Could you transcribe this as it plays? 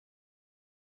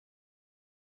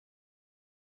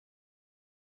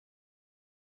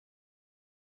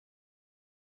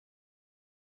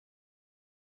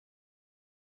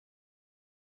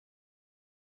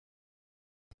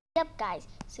up, guys?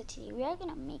 So today we are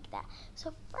gonna make that.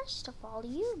 So first of all,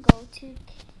 you go to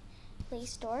Play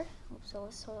Store. Oops,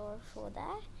 so for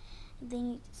that,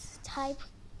 then you type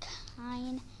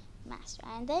kinemaster,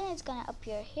 and then it's gonna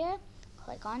appear here.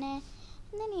 Click on it,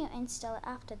 and then you install it.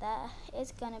 After that,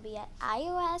 it's gonna be at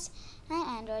iOS and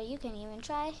Android. You can even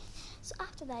try. So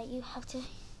after that, you have to.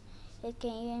 It can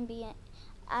even be.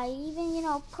 I even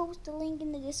post the link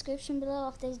in the description below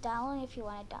of this download if you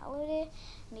want to download it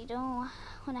and you don't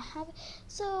want to have it.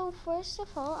 So first of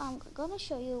all, I'm gonna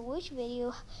show you which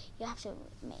video you have to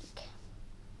make.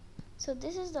 So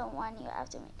this is the one you have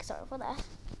to make. Sorry for that.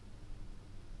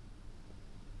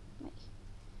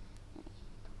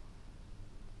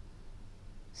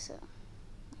 So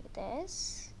like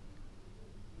this,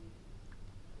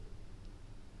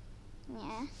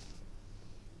 yeah,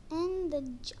 and the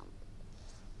jump.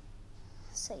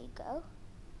 So you go,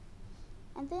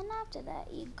 and then after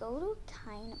that you go to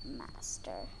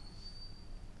kinemaster.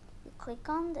 You click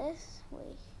on this.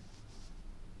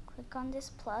 Click on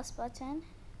this plus button.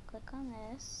 Click on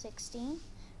this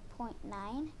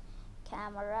 16.9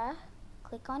 camera.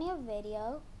 Click on your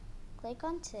video. Click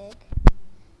on tick,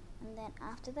 and then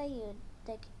after that you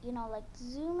like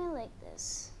zoom in like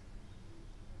this.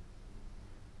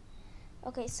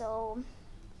 Okay, so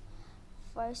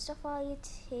first of all, you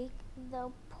take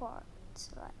the part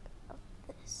like of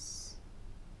this.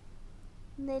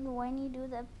 And then when you do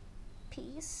the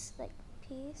piece, it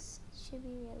should be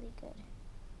really good.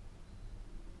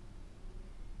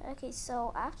 Okay,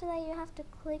 so after that you have to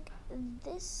click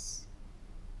this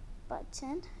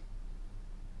button.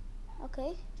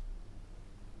 Okay,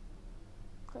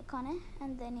 click on it,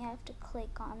 and then you have to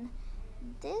click on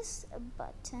this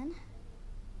button,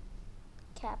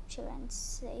 capture and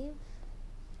save.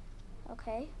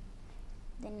 Okay,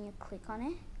 then you click on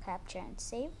it, capture and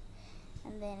save,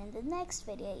 and then in the next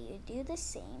video you do the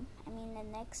same. The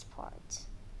next part,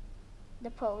 the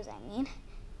pose,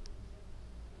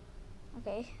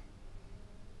 okay,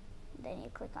 then you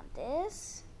click on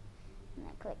this, and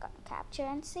then click on capture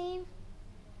and save,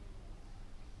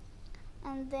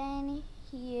 and then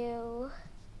you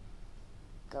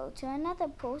go to another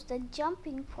pose, the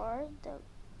jumping part, the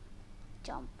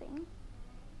jumping.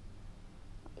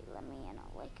 Wait, let me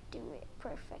do it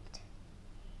perfect.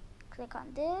 Click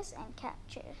on this and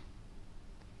capture.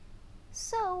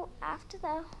 So after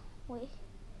that,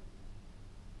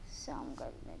 so I'm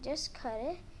gonna just cut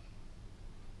it,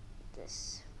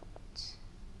 this part.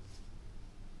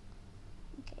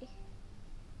 Okay,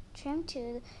 trim to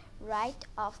the right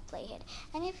of playhead.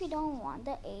 And if you don't want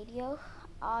the audio,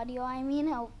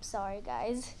 sorry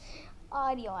guys,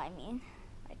 audio,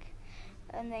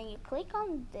 and then you click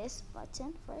on this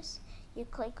button first. You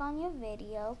click on your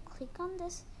video, click on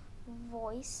this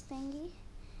voice thingy.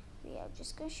 We are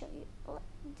just gonna show you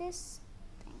this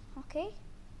thing, okay?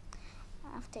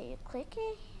 After you click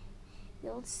it,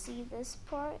 you'll see this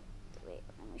part. Wait,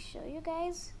 let me show you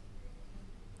guys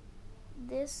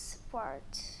this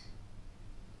part.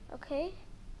 Okay,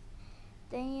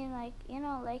 then you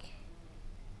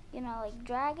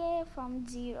drag it from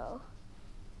 0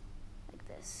 like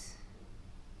this.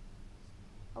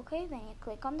 Okay, then you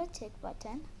click on the tick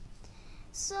button.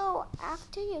 So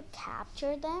after you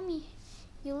capture them,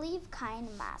 you leave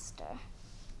kinemaster.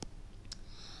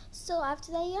 So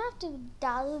after that, you have to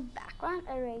download background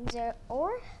eraser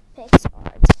or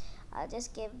PixArt. I'll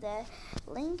just give the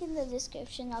link in the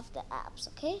description of the apps.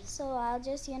 Okay, so I'll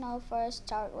just first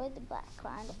start with the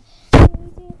background eraser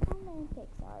and then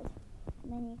PixArt.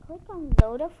 And then you click on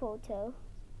load a photo.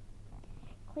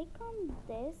 Click on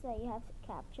this that you have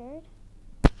captured,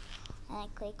 and I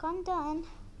click on done.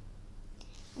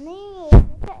 And then you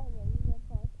get the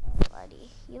eraser part already.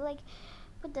 You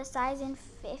put the size in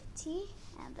 50,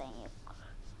 and then you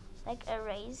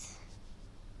erase.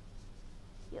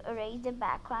 You erase the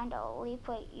background, only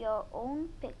put your own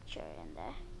picture in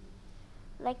there.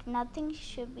 Nothing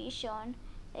should be shown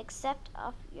except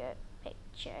of your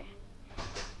picture.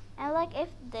 And if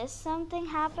this something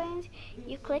happens,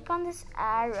 you click on this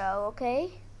arrow,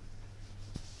 okay?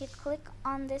 You click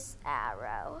on this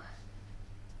arrow.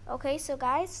 Okay,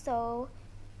 guys, so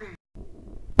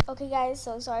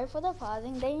sorry for the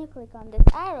pausing. Then you click on this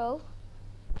arrow.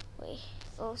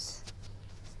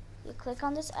 You click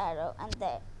on this arrow, and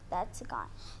that's gone.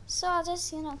 So I'll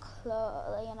just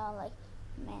minimize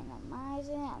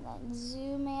it, and then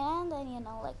zoom in, and then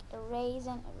erase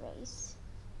and erase.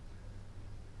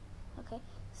 Okay,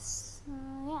 so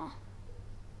yeah,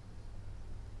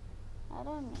 I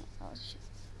don't need. Oh shoot.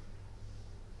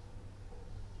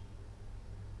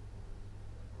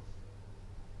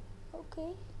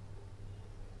 Okay.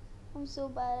 I'm so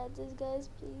bad at this, guys.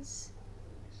 Please,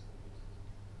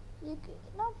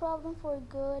 no problem for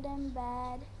good and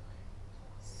bad.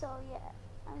 So yeah,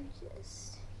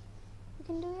 you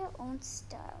can do your own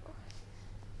style.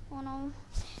 Oh no.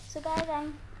 So guys,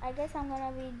 I guess I'm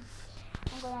gonna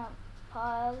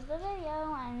pause the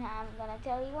video and I'm gonna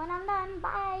tell you when I'm done.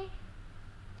 Bye.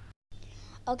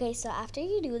 Okay, so after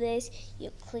you do this,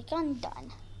 you click on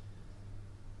done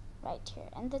right here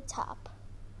in the top.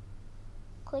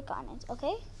 Click on it,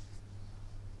 okay?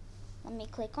 Let me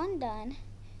click on done.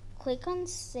 Click on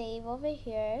save over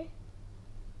here.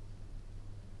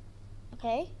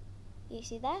 Okay? You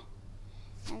see that?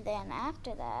 And then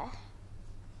after that,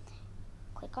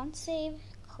 click on save,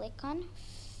 click on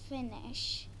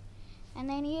finish. And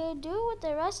then you do with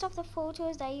the rest of the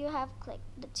photos that you have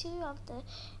clicked. The two of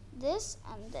this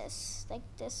and this, like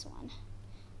this one.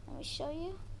 Let me show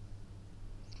you.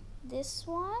 This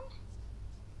one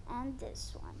and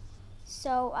this one.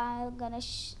 So I'm gonna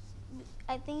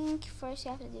I think first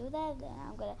you have to do that, then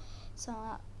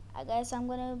I guess I'm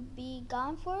gonna be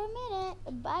gone for a minute.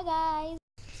 Bye guys.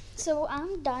 So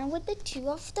I'm done with the two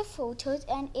of the photos,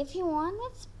 and if you want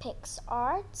with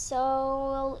PixArt,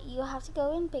 so you have to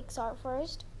go in PixArt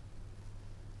first.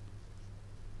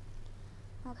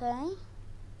 Okay.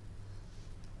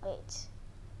 Wait.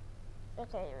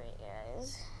 Okay, wait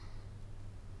guys.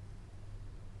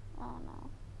 Oh no.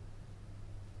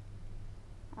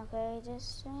 Okay,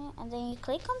 just and then you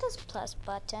click on this plus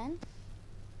button,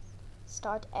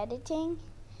 start editing,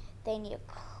 then you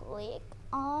click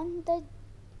on the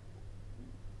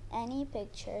any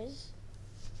pictures.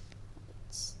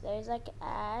 There's like an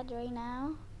ad right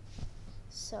now,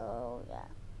 so yeah.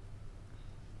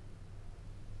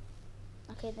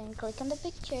 Okay, then click on the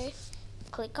picture,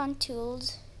 click on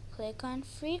tools, click on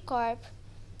free carp,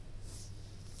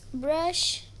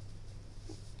 brush,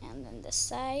 and then the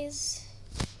size,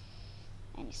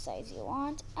 any size you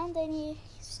want, and then you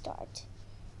start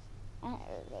and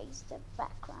erase the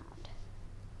background.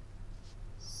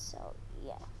 So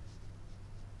yeah,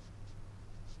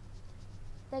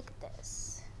 like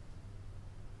this.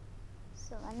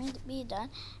 So let me be done.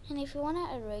 And if you want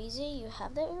to erase it, you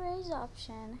have the erase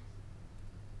option.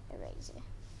 Erase it.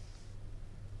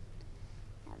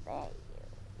 And there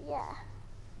you, yeah.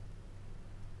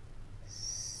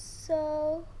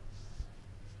 So,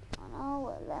 oh no,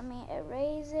 well, let me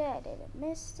erase it. I did a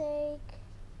mistake.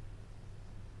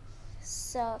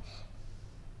 So,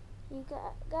 you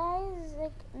guys,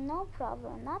 like, no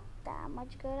problem. Not that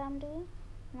much good I'm doing.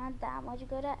 Not that much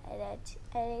good at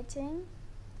editing.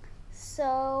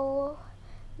 So,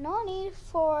 no need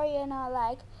for,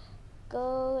 like,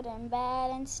 good and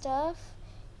bad and stuff.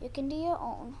 You can do your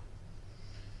own.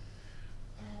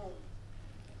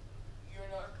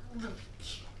 You're not.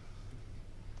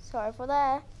 Sorry for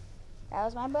that. That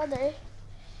was my brother.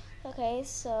 Okay,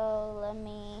 so let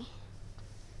me,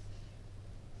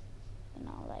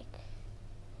 like,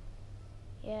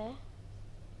 yeah.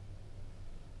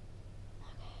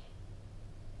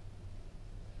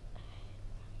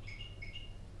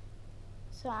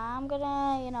 So I'm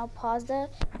gonna, pause the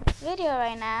video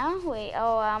right now. Wait,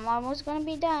 oh, I'm almost gonna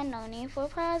be done. No need for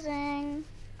pausing.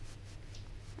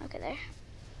 Okay, there.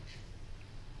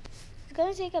 It's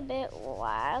gonna take a bit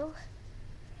while.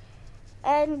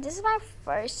 And this is my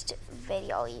first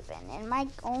video even in my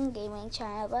own gaming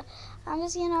channel, but I'm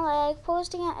just, like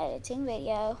posting an editing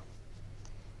video.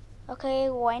 Okay,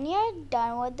 when you're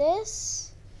done with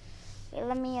this,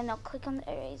 let me, click on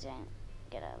the eraser and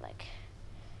get a, like,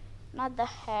 not the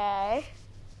hair.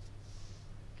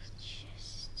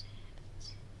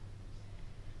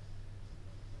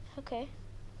 Okay.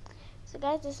 So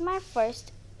guys, this is my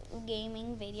first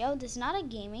gaming video. This is not a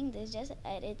gaming, this is just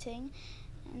editing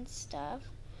and stuff.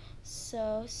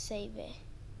 So save it.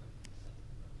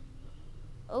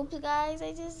 Oops guys,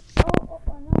 I just oh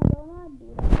no, do not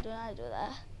do that. Do not do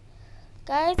that.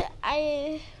 Guys,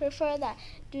 I prefer that.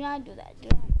 Do not do that. Do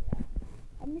not do that.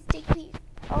 I mistakenly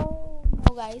oh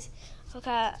no guys.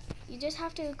 Okay, you just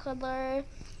have to color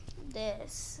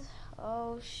this.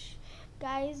 Oh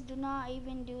guys, do not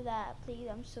even do that, please.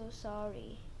 I'm so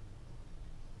sorry.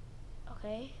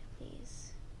 Okay,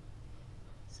 please.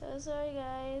 So sorry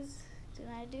guys, do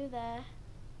not do that.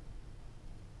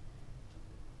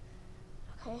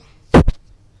 Okay,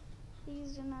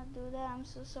 please do not do that. I'm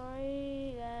so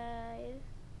sorry guys.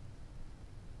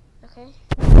 Okay,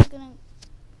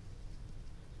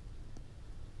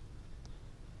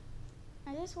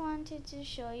 I just wanted to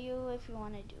show you if you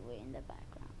want to do it in the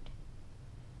background.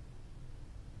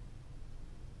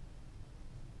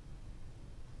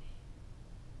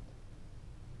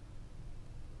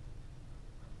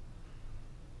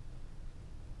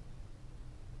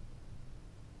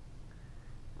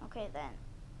 Okay then.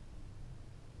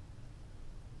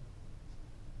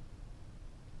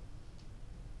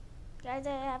 Guys,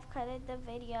 I have cutted the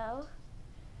video.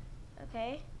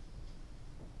 Okay.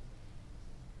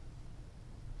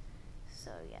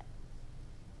 So yeah.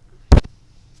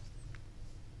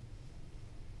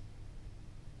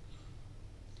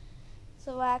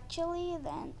 So actually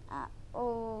then,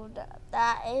 oh,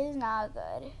 that is not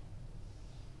good.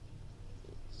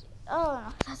 Oh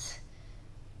no, that's,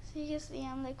 seriously,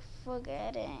 I'm like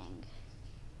forgetting.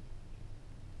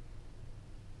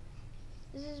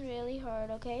 This is really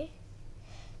hard, okay?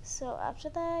 So after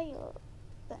that, you'll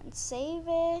then save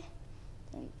it,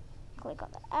 then click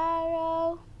on the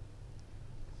arrow.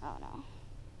 Oh no.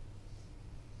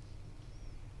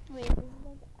 Wait, this is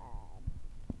like ad.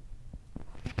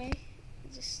 Okay,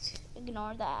 just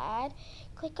ignore the ad.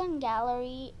 Click on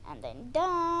gallery and then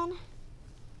done.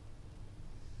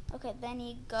 Okay, then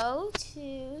you go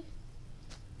to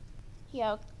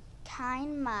your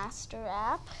kinemaster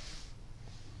app.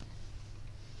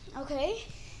 Okay,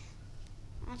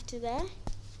 after that,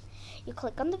 you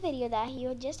click on the video that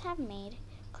you just have made.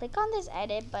 Click on this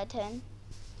edit button,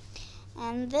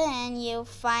 and then you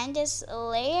find this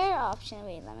layer option.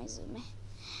 Wait, let me zoom in.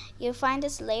 You find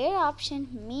this layer option,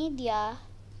 media.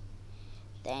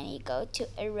 Then you go to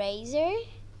eraser.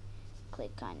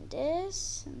 Click on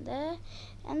this and that,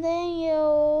 and then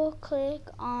you click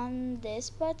on this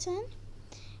button.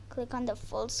 Click on the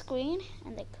full screen,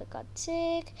 and then click on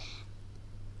tick,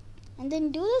 and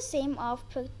then do the same of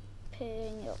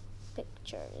your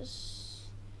pictures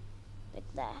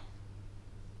like that.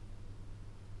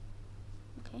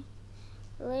 Okay,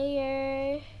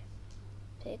 layer,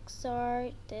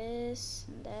 Pixar, this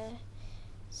and that.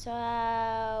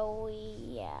 So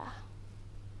yeah,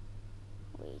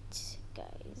 wait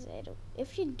guys,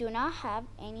 if you do not have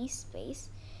any space,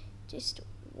 just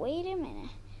wait a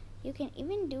minute. You can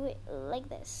even do it like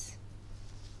this,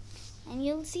 and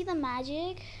you'll see the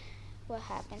magic what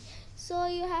happened. So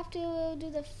you have to do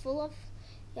the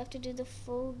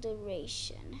full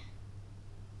duration,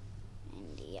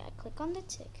 and yeah, click on the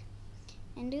tick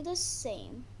and do the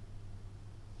same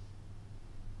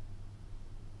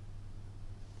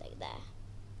like that.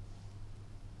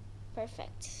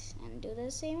 Perfect. And do the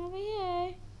same over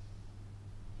here.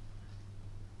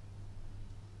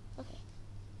 Okay,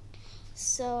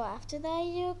 so after that,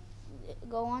 you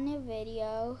go on your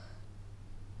video.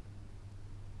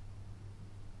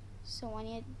 So when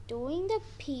you're doing the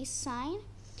peace sign,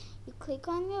 you click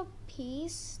on your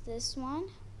piece, this one,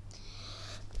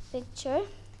 picture,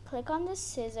 click on the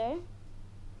scissor,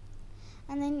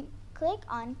 and then click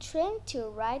on trim to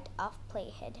right of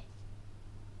playhead.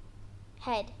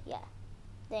 Yeah.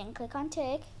 Then click on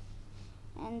tick,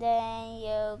 and then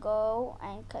you go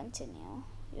and continue.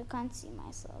 You can't see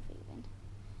myself even.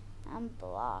 I'm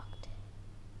blocked.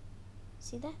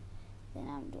 See that? Then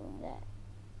I'm doing that.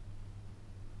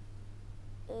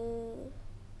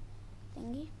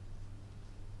 Thingy.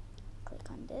 Click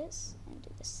on this and do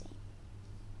the same.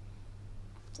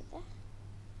 After that.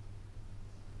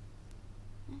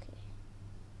 Okay.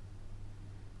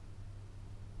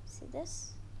 See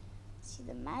this? See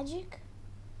the magic?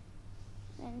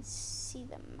 Then see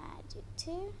the magic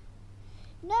too.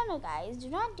 No guys, do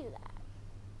not do that.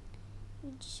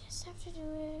 You just have to do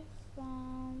it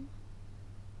from,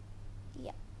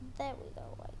 yeah, there we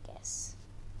go, I guess.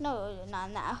 No, not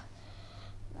now.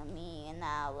 Let me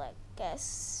now,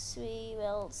 guess we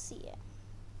will see it.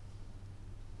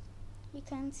 You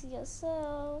can see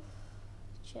yourself.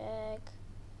 Check.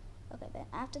 Okay, then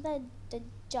after that, the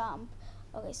jump.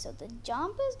 Okay, so the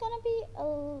jump is gonna be a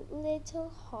little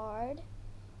hard.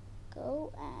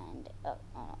 Go and oh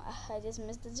no, I just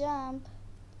missed the jump.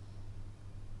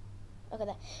 Okay,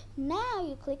 then now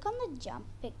you click on the jump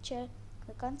picture,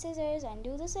 click on scissors and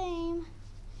do the same.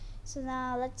 So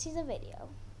now let's see the video.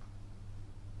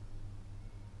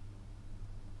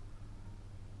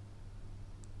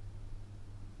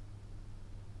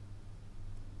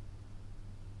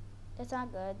 That's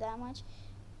not good that much.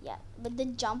 Yeah, but the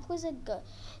jump was a good.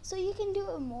 So you can do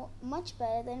it much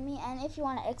better than me. And if you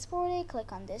want to export it,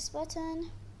 click on this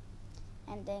button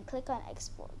and then click on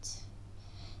export.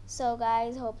 So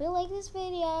guys, hope you like this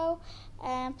video,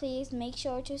 and please make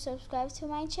sure to subscribe to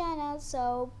my channel.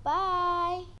 So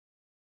bye.